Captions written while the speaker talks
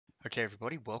Okay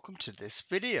everybody, welcome to this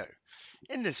video.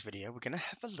 In this video we're going to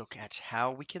have a look at how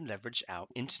we can leverage our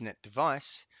internet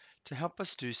device to help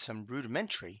us do some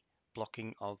rudimentary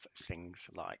blocking of things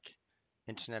like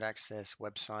internet access,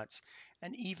 websites,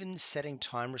 and even setting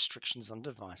time restrictions on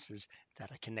devices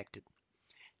that are connected.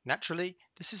 Naturally,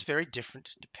 this is very different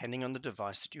depending on the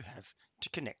device that you have to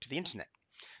connect to the internet.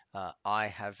 I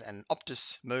have an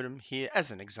Optus modem here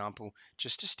as an example,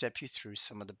 just to step you through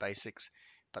some of the basics,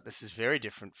 but this is very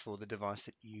different for the device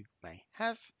that you may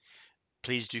have.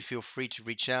 Please do feel free to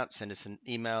reach out, send us an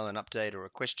email, an update, or a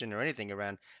question, or anything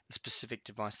around the specific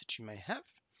device that you may have,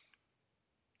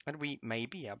 and we may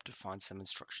be able to find some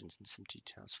instructions and some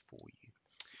details for you.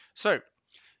 So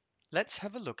let's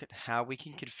have a look at how we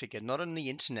can configure not only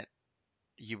internet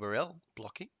URL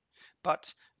blocking,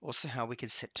 but also how we can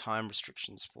set time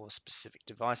restrictions for specific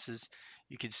devices.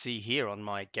 You can see here on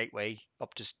my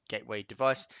Optus gateway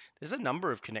device, there's a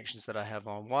number of connections that I have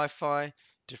on Wi-Fi,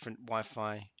 different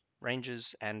Wi-Fi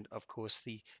ranges, and of course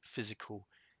the physical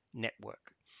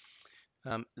network.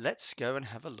 Let's go and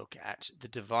have a look at the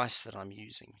device that I'm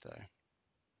using though.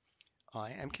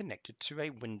 I am connected to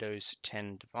a Windows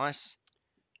 10 device.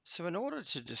 So in order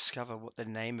to discover what the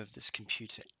name of this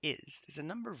computer is, there's a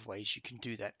number of ways you can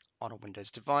do that on a Windows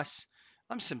device.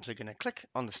 I'm simply going to click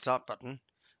on the Start button.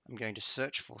 I'm going to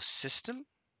search for System,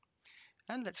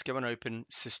 and let's go and open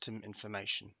System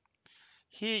Information.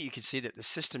 Here you can see that the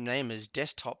system name is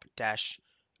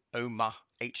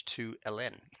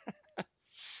Desktop-OMA82LN.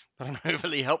 Not an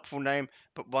overly helpful name,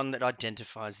 but one that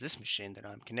identifies this machine that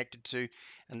I'm connected to,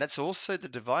 and that's also the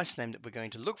device name that we're going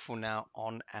to look for now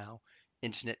on our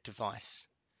internet device.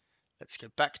 Let's go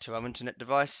back to our internet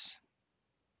device.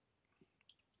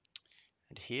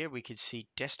 And here we can see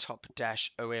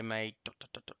desktop-OMA ...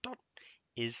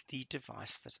 is the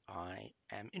device that I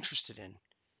am interested in.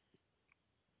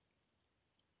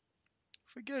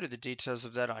 If we go to the details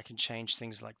of that, I can change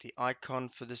things like the icon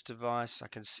for this device. I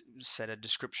can set a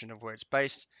description of where it's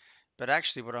based. But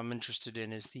actually what I'm interested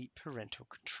in is the parental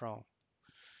control.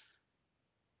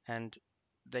 And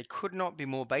they could not be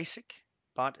more basic,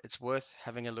 but it's worth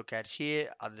having a look at.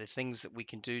 Here are the things that we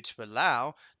can do to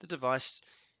allow the device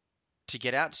to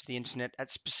get out to the internet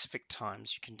at specific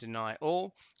times. You can deny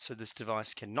all, so this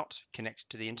device cannot connect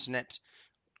to the internet.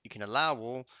 You can allow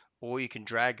all, or you can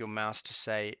drag your mouse to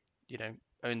say,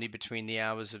 only between the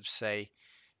hours of, say,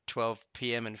 12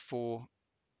 p.m. and 4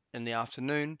 in the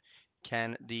afternoon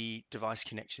can the device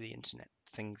connect to the internet,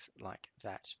 things like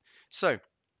that. So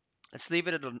let's leave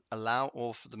it at allow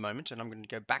all for the moment, and I'm going to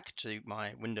go back to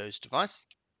my Windows device.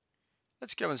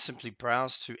 Let's go and simply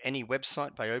browse to any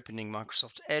website by opening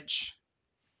Microsoft Edge.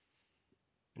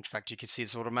 In fact, you can see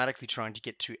it's automatically trying to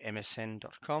get to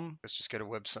msn.com. Let's just go to a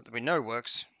website that we know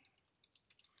works.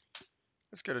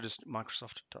 Let's go to just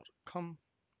microsoft.com.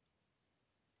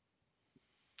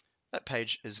 That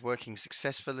page is working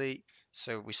successfully,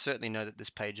 so we certainly know that this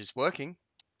page is working.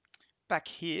 Back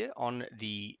here on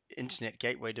the Internet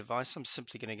Gateway device, I'm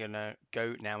simply going to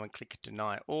go now and click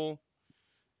Deny All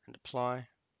and Apply.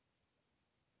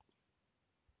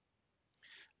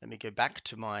 Let me go back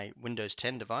to my Windows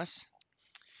 10 device.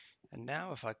 And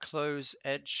now if I close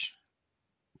Edge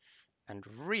and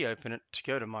reopen it to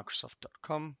go to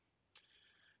Microsoft.com,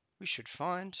 we should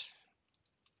find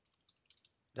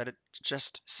that it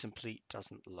just simply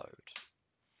doesn't load.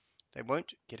 They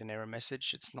won't get an error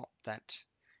message. It's not that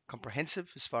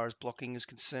comprehensive as far as blocking is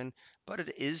concerned, but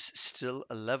it is still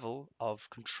a level of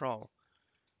control.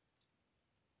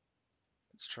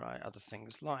 Let's try other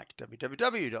things like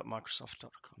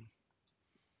www.microsoft.com.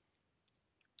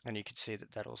 And you can see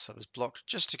that that also is blocked.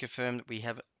 Just to confirm that we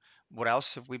have, what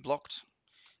else have we blocked?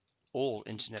 All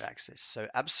internet access. So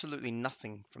absolutely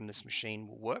nothing from this machine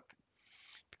will work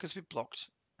because we blocked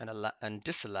and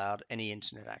disallowed any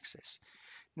internet access.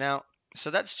 Now,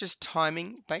 so that's just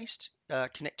timing-based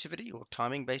connectivity or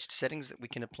timing-based settings that we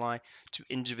can apply to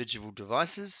individual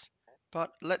devices.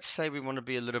 But let's say we want to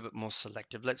be a little bit more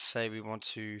selective. Let's say we want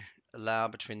to allow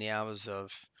between the hours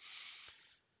of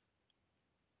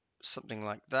something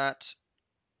like that,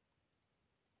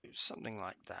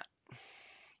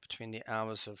 between the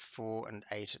hours of 4 and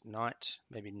 8 at night,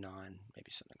 maybe 9, maybe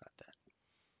something like that.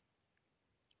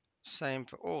 Same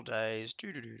for all days.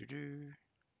 We'll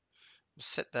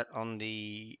set that on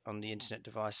the internet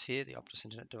device here, the Optus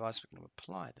internet device. We're going to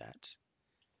apply that.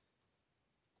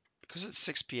 Because it's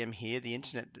 6 p.m. here, the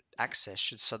internet access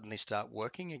should suddenly start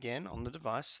working again on the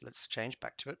device. Let's change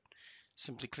back to it.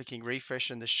 Simply clicking refresh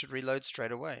and this should reload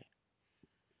straight away.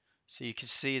 So you can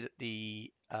see that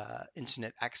the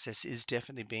internet access is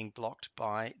definitely being blocked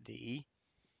by the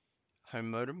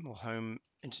home modem or home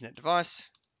internet device.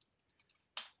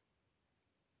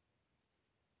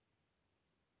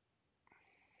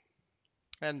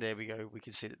 And there we go. We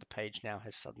can see that the page now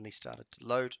has suddenly started to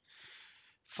load.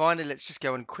 Finally, let's just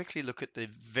go and quickly look at the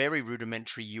very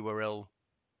rudimentary URL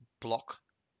block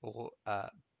or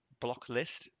block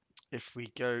list. If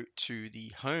we go to the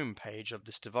home page of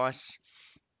this device,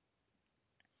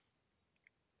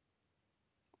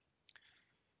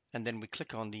 and then we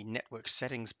click on the network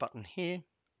settings button here,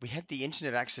 we had the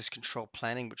internet access control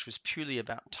planning, which was purely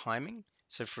about timing.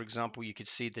 So for example, you could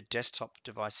see the desktop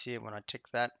device here. When I tick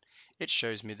that, it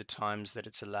shows me the times that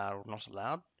it's allowed or not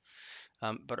allowed.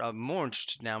 But I'm more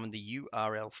interested now in the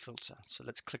URL filter. So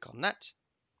let's click on that.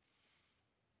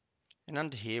 And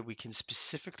under here, we can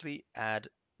specifically add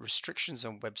restrictions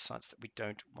on websites that we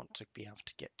don't want to be able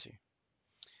to get to.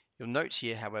 You'll note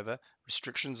here, however,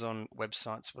 restrictions on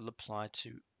websites will apply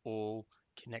to all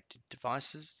connected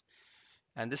devices.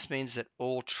 And this means that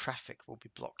all traffic will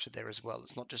be blocked to there as well.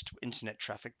 It's not just internet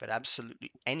traffic, but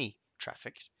absolutely any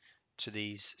traffic to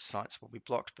these sites will be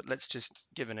blocked. But let's just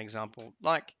give an example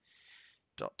like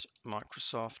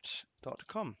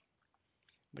 .microsoft.com.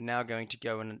 We're now going to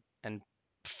go in and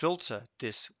filter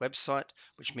this website,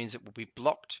 which means it will be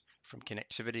blocked from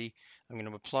connectivity. I'm going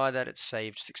to apply that. It's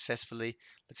saved successfully.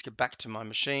 Let's go back to my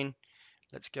machine.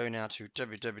 Let's go now to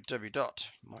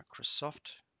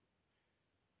www.microsoft.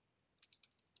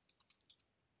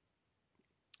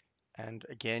 And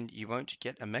again, you won't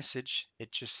get a message.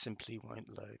 It just simply won't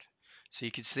load. So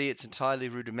you can see it's entirely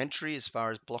rudimentary as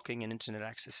far as blocking and internet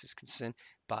access is concerned,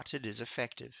 but it is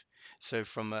effective. So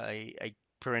from a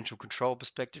parental control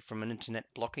perspective, from an internet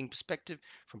blocking perspective,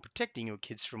 from protecting your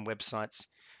kids from websites,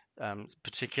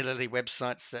 particularly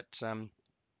websites that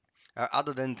are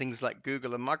other than things like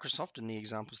Google and Microsoft in the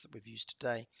examples that we've used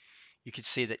today, you can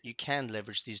see that you can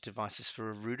leverage these devices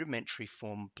for a rudimentary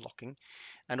form blocking.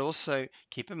 And also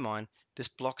keep in mind, this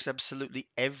blocks absolutely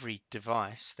every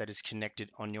device that is connected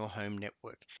on your home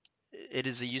network. It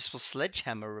is a useful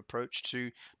sledgehammer approach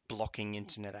to blocking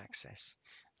internet access.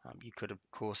 You could, of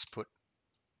course,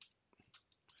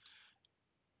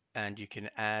 and you can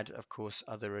add, of course,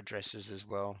 other addresses as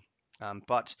well.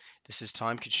 But this is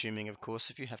time consuming, of course,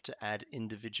 if you have to add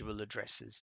individual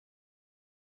addresses.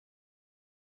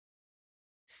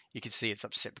 You can see it's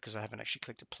upset because I haven't actually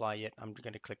clicked apply yet. I'm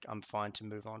going to click I'm fine to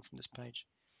move on from this page.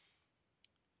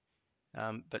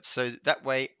 But so that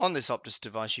way on this Optus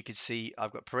device, you can see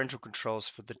I've got parental controls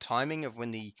for the timing of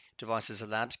when the device is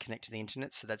allowed to connect to the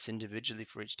internet. So that's individually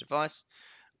for each device,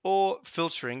 or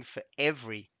filtering for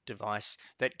every device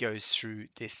that goes through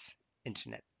this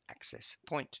internet access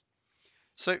point.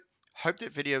 So hope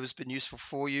that video has been useful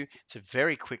for you. It's a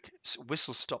very quick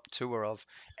whistle-stop tour of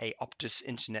a Optus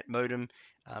internet modem.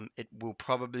 It will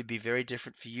probably be very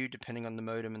different for you depending on the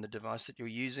modem and the device that you're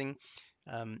using.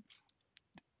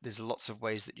 There's lots of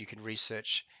ways that you can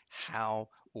research how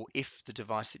or if the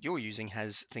device that you're using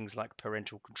has things like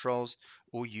parental controls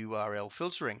or URL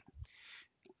filtering.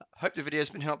 Hope the video has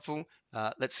been helpful.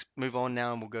 Let's move on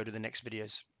now and we'll go to the next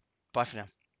videos. Bye for now.